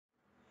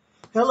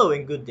Hello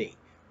and good day.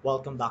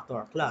 Welcome back to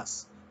our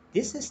class.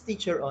 This is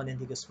teacher Onen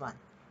de Guzman,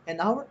 and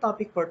our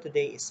topic for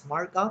today is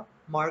markup,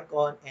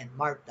 mark-on, and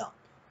markdown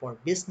for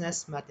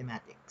business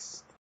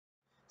mathematics.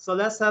 So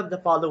let's have the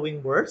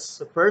following words.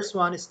 The first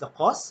one is the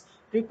cost,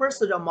 refers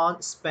to the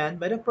amount spent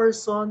by the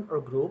person or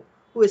group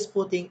who is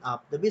putting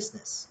up the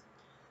business.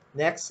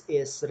 Next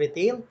is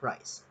retail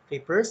price,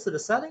 refers to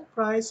the selling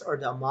price or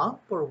the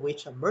amount for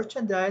which a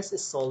merchandise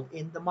is sold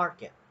in the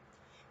market.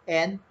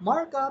 And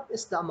markup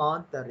is the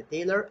amount the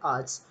retailer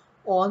adds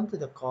on to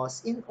the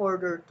cost in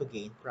order to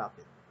gain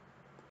profit.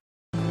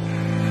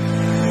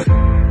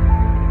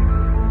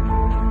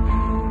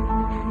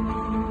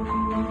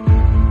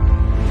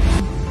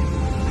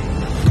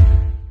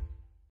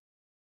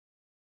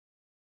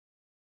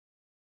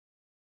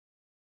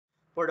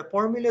 For the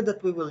formula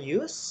that we will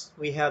use,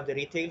 we have the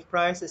retail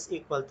price is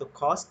equal to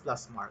cost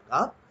plus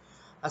markup,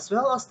 as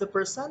well as the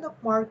percent of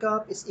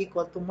markup is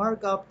equal to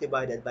markup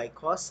divided by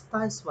cost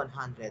times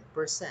 100%.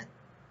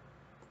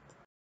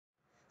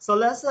 So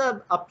let's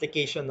have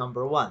application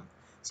number 1.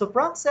 So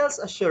Frank sells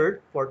a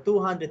shirt for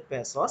 200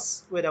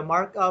 pesos with a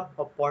markup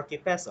of 40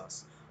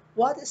 pesos.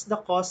 What is the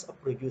cost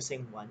of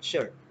producing one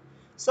shirt?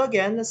 So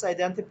again, let's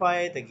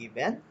identify the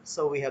given.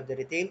 So we have the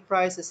retail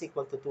price is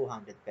equal to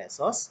 200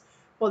 pesos,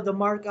 while the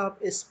markup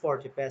is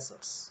 40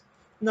 pesos.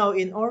 Now,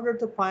 in order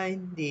to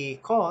find the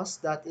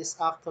cost, that is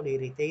actually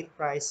retail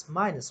price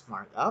minus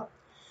markup.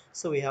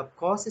 So we have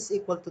cost is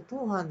equal to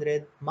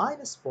 200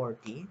 minus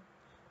 40.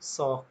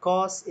 So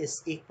cost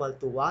is equal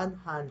to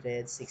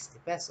 160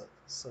 pesos.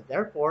 So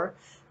therefore,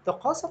 the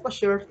cost of a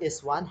shirt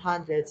is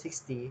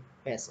 160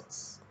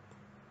 pesos.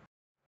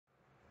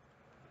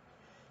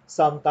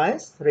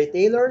 Sometimes,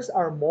 retailers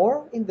are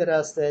more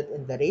interested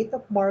in the rate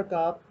of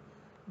markup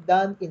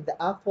than in the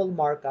actual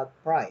markup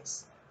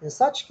price. In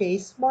such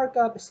case,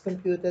 markup is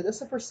computed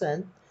as a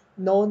percent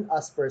known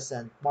as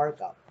percent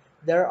markup.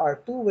 There are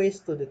two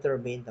ways to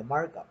determine the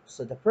markup.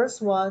 So the first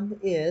one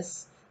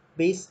is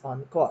based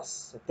on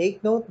cost. So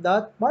take note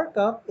that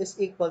markup is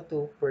equal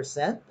to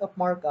percent of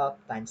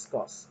markup times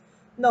cost.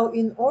 Now,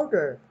 in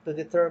order to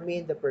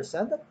determine the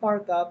percent of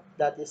markup,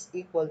 that is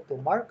equal to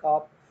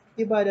markup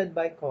divided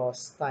by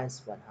cost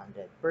times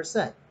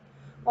 100%.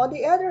 On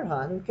the other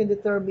hand, we can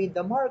determine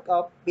the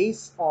markup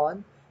based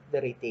on the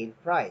retail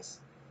price.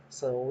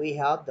 So we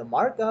have the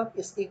markup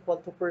is equal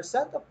to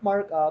percent of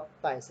markup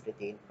times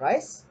retail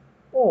price,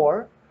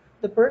 or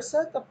the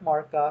percent of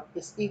markup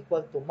is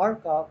equal to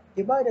markup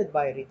divided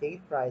by retail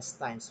price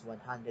times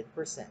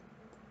 100%.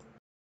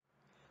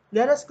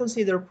 Let us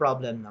consider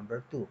problem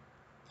number 2.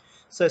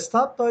 So a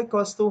stuffed toy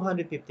costs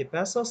 250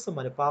 pesos to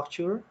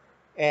manufacture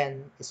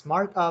and is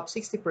marked up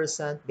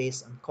 60%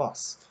 based on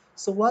cost.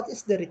 So what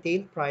is the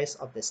retail price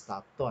of the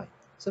stuffed toy?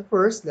 So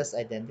first, let's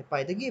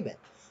identify the given.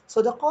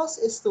 So the cost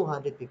is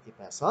 250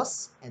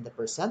 pesos and the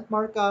percent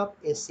markup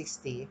is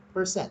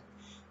 60%.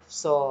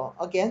 So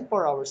again,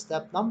 for our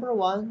step number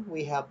 1,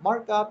 we have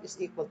markup is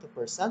equal to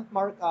percent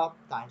markup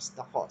times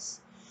the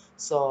cost.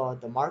 So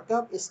the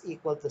markup is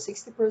equal to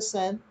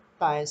 60%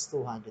 times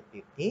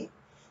 250.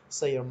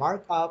 So your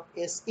markup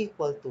is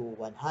equal to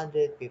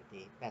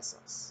 150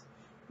 pesos.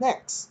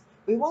 Next,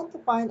 we want to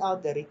find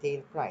out the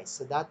retail price.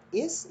 So that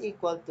is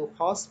equal to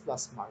cost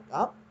plus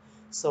markup.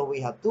 So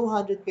we have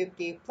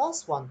 250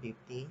 plus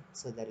 150.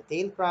 So the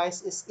retail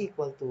price is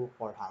equal to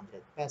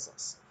 400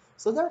 pesos.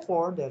 So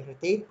therefore, the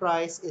retail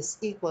price is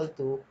equal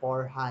to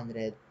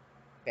 400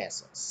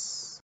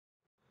 pesos.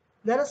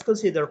 Let us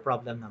consider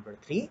problem number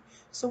 3.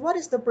 So what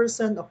is the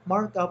percent of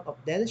markup of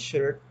that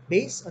shirt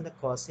based on the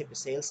cost if you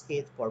sales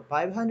it for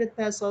 500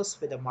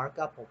 pesos with a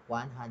markup of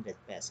 100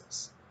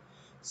 pesos?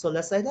 So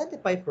let's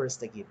identify first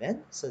the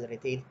given. So the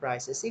retail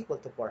price is equal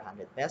to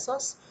 400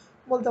 pesos,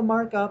 while the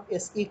markup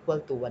is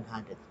equal to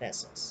 100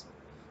 pesos.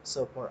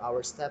 So for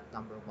our step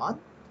number 1,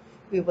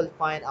 we will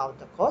find out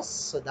the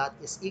cost. So that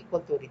is equal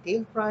to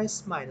retail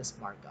price minus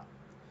markup.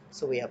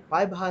 So we have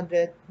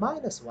 500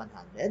 minus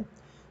 100.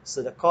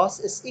 So the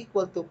cost is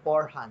equal to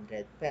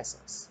 400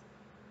 pesos.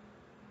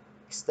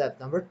 Step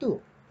number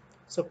 2.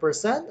 So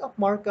percent of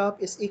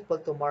markup is equal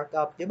to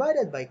markup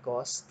divided by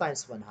cost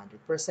times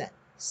 100%.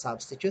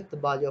 Substitute the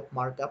value of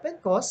markup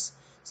and cost.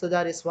 So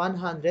that is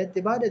 100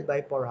 divided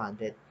by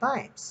 400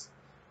 times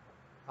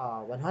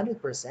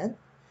 100%.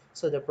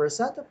 So the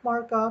percent of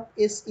markup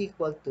is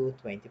equal to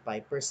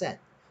 25%.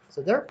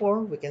 So therefore,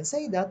 we can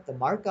say that the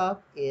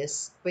markup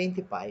is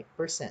 25%.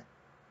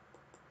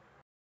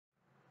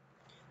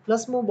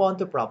 Let's move on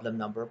to problem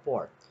number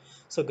 4.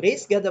 So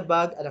Grace got a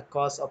bag at a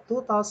cost of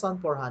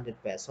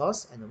 2,400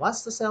 pesos and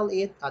wants to sell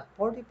it at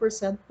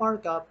 40%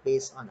 markup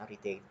based on a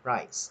retail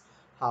price.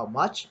 How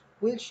much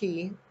will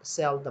she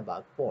sell the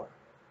bag for?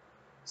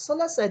 So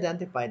let's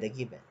identify the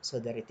given. So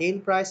the retail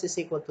price is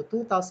equal to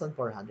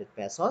 2,400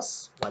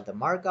 pesos, while the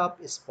markup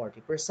is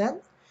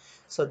 40%.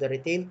 So the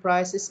retail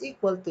price is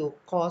equal to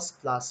cost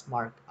plus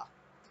markup.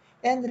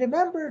 And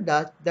remember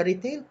that the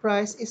retail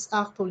price is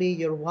actually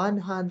your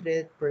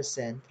 100%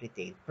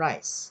 retail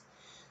price.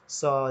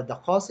 So the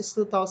cost is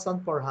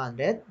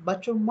 2,400,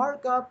 but your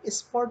markup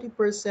is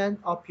 40%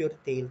 of your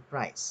retail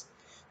price.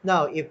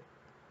 Now, if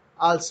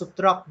I'll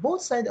subtract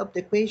both sides of the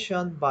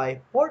equation by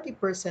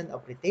 40%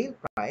 of retail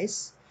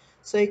price,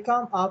 so I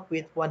come up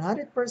with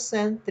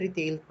 100%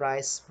 retail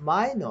price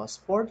minus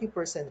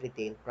 40%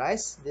 retail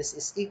price. This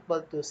is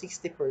equal to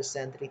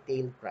 60%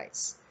 retail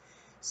price.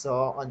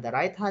 So on the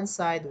right hand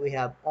side, we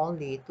have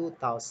only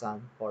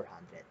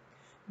 2,400.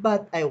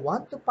 But I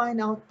want to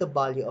find out the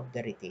value of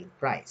the retail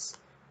price.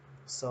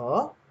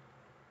 So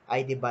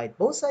I divide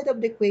both sides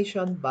of the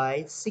equation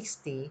by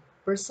 60%.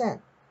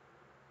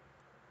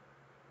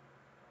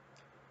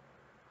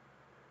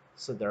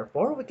 So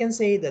therefore, we can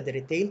say that the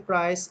retail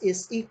price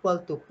is equal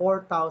to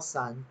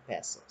 4,000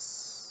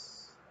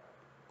 pesos.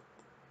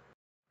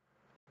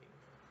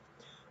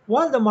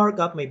 While the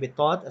markup may be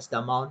thought as the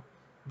amount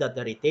that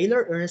the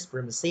retailer earns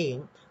from the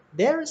sale,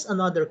 there is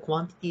another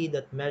quantity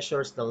that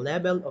measures the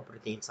level of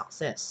retail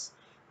success.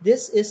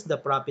 This is the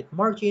profit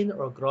margin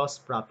or gross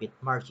profit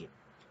margin.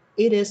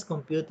 It is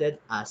computed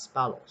as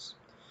follows.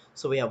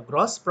 So we have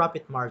gross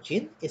profit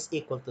margin is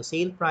equal to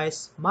sale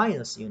price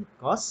minus unit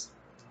cost.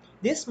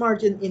 This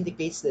margin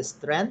indicates the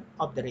strength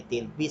of the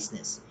retail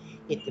business.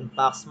 It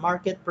impacts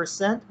market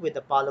percent with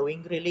the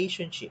following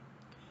relationship.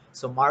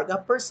 So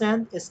markup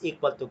percent is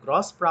equal to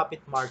gross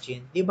profit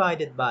margin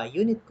divided by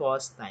unit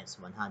cost times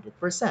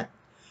 100%.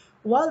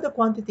 While the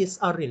quantities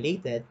are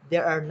related, they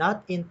are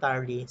not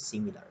entirely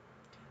similar.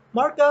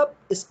 Markup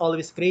is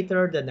always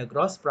greater than the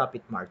gross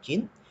profit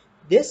margin.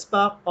 This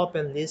fact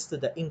often leads to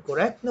the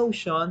incorrect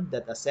notion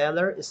that a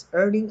seller is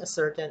earning a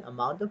certain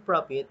amount of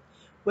profit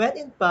when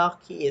in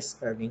fact he is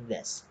earning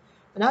less.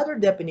 Another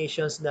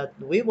definition that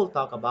we will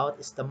talk about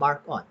is the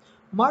mark-on.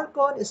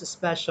 Mark-on is a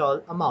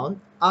special amount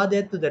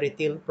added to the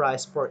retail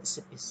price for a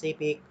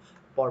specific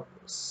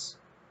purpose.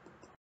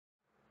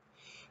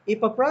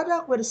 If a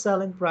product with a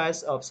selling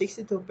price of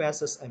 62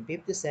 pesos and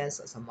 50 cents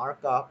as a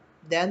markup,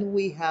 then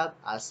we have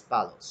as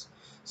follows.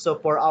 So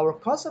for our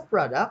cost of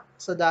product,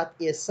 so that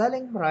is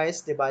selling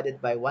price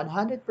divided by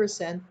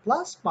 100%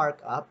 plus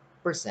markup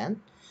percent.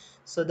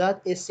 So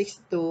that is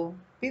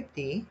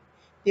 62.50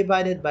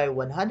 divided by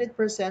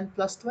 100%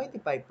 plus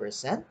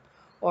 25%,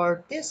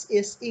 or this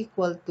is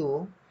equal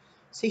to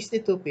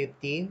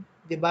 62.50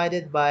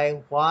 divided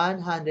by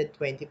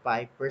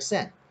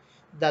 125%.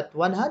 That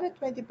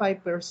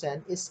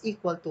 125% is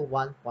equal to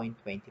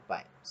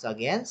 1.25. So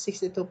again,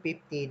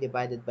 62.50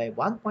 divided by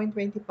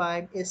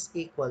 1.25 is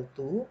equal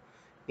to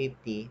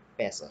 50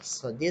 pesos.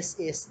 So this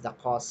is the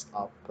cost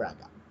of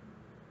product.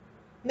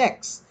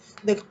 Next,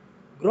 the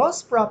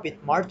gross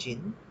profit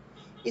margin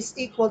is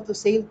equal to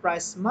sale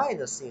price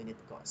minus unit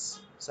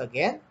cost. So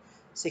again,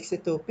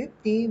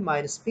 62.50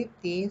 minus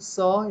 50,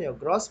 so your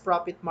gross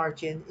profit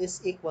margin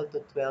is equal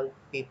to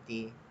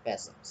 12.50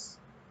 pesos.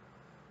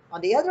 On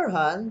the other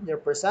hand, their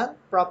percent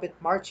profit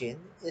margin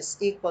is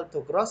equal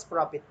to gross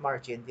profit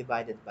margin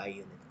divided by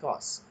unit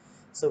cost.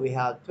 So we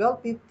have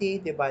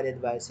 12.50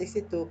 divided by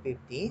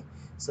 62.50.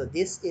 So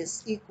this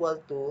is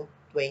equal to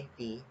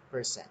 20%.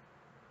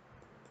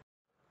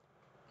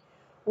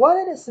 While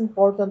it is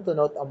important to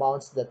note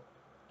amounts that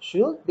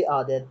should be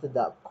added to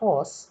the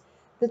cost,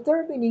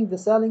 determining the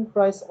selling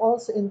price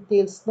also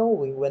entails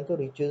knowing when to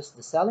reduce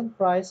the selling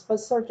price by a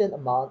certain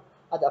amount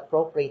at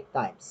appropriate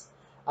times.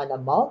 An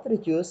amount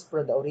reduced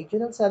from the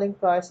original selling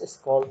price is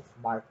called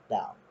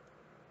markdown.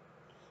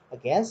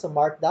 Again, so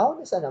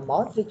markdown is an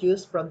amount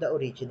reduced from the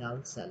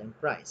original selling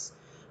price.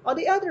 On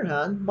the other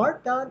hand,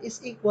 markdown is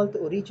equal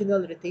to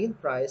original retail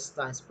price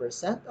times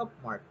percent of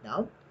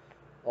markdown.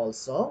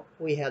 Also,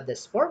 we have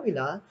this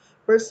formula,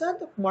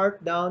 percent of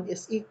markdown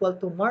is equal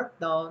to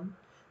markdown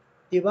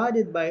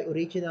divided by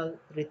original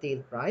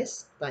retail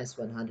price times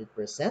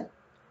 100%,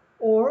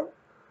 or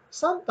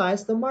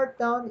sometimes the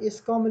markdown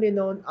is commonly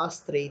known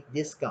as trade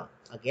discount.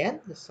 Again,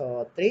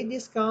 so trade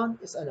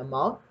discount is an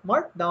amount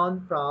marked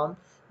down from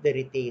the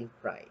retail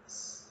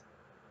price.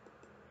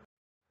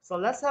 So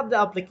let's have the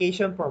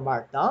application for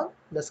markdown.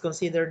 Let's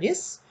consider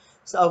this.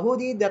 So a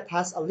hoodie that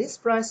has a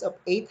list price of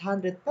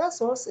 800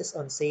 pesos is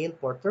on sale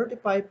for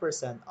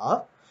 35%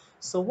 off.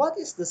 So what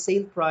is the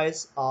sale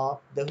price of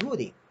the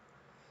hoodie?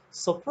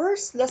 So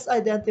first, let's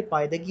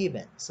identify the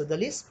given. So the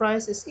list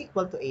price is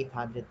equal to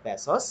 800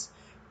 pesos,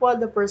 while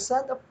the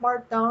percent of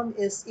markdown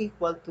is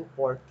equal to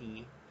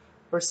 40%.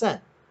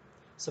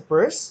 So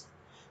first,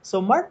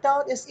 so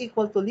markdown is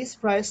equal to list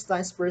price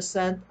times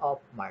percent of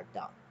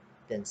markdown.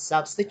 Then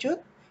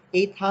substitute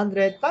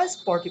 800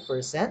 times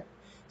 40%.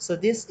 So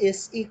this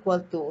is equal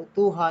to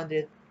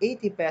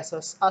 280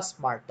 pesos as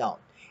markdown.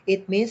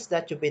 It means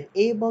that you've been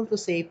able to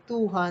save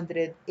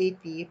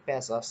 280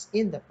 pesos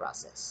in the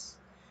process.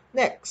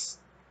 Next,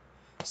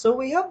 so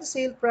we have the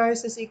sale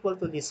price is equal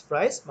to list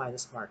price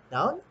minus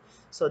markdown.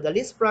 So the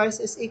list price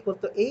is equal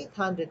to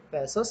 800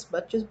 pesos,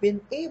 but you've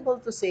been able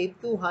to save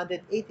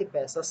 280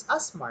 pesos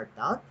as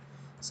markdown.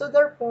 So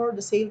therefore,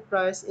 the sale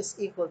price is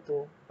equal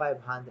to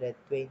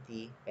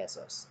 520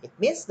 pesos. It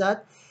means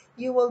that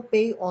you will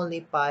pay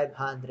only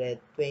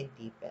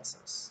 520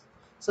 pesos.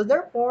 So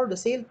therefore, the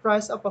sale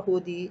price of a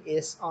hoodie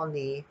is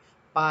only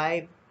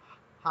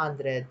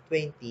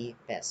 520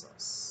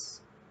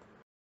 pesos.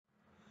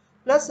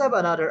 Let's have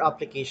another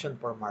application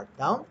for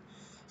Markdown.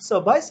 So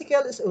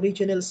bicycle is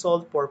originally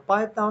sold for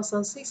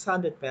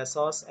 5,600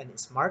 pesos and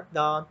is marked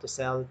down to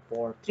sell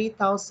for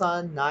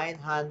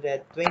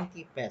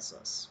 3,920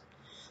 pesos.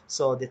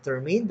 So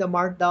determine the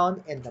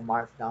markdown and the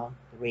markdown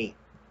rate.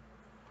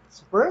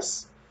 So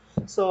first,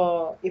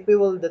 so if we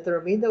will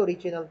determine the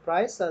original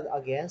price,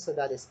 again, so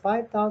that is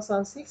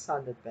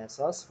 5,600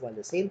 pesos, while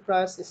the sale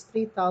price is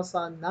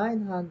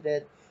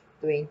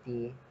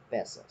 3,920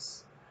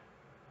 pesos.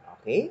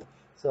 Okay,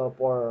 so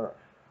for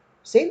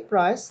sale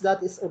price,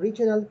 that is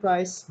original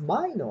price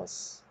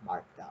minus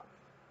markdown.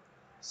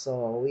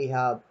 So we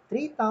have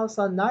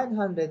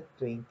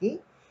 3,920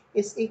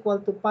 is equal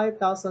to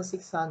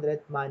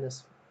 5,600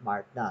 minus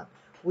markdown.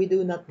 We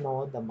do not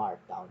know the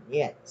markdown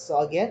yet. So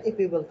again, if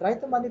we will try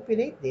to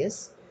manipulate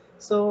this,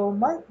 so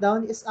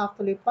markdown is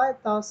actually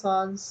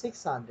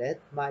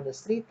 5,600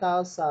 minus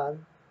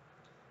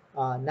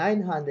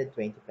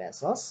 3,920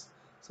 pesos.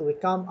 So we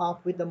come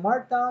up with the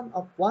markdown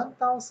of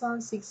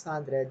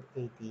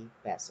 1,680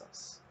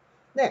 pesos.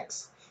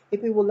 Next,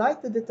 if we would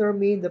like to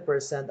determine the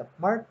percent of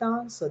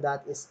markdown, so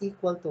that is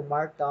equal to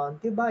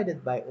markdown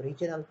divided by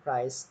original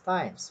price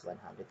times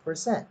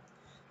 100%.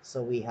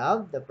 So we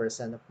have the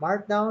percent of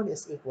markdown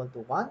is equal to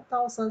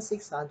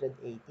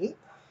 1,680,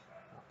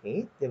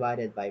 okay,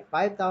 divided by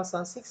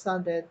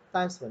 5,600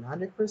 times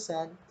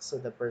 100%. So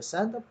the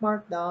percent of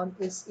markdown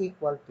is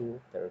equal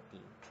to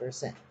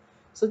 30%.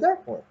 So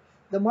therefore,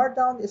 the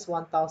markdown is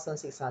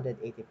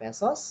 1,680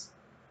 pesos,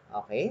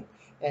 okay,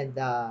 and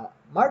the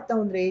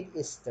markdown rate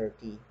is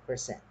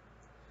 30%.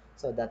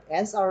 So that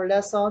ends our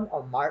lesson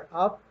on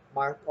markup,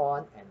 mark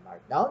on, and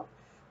markdown.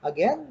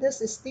 Again,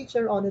 this is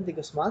Teacher Onin de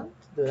Guzman.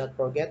 Do not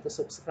forget to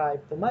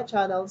subscribe to my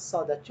channel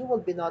so that you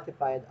will be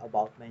notified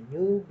about my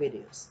new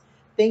videos.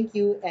 Thank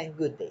you and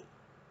good day.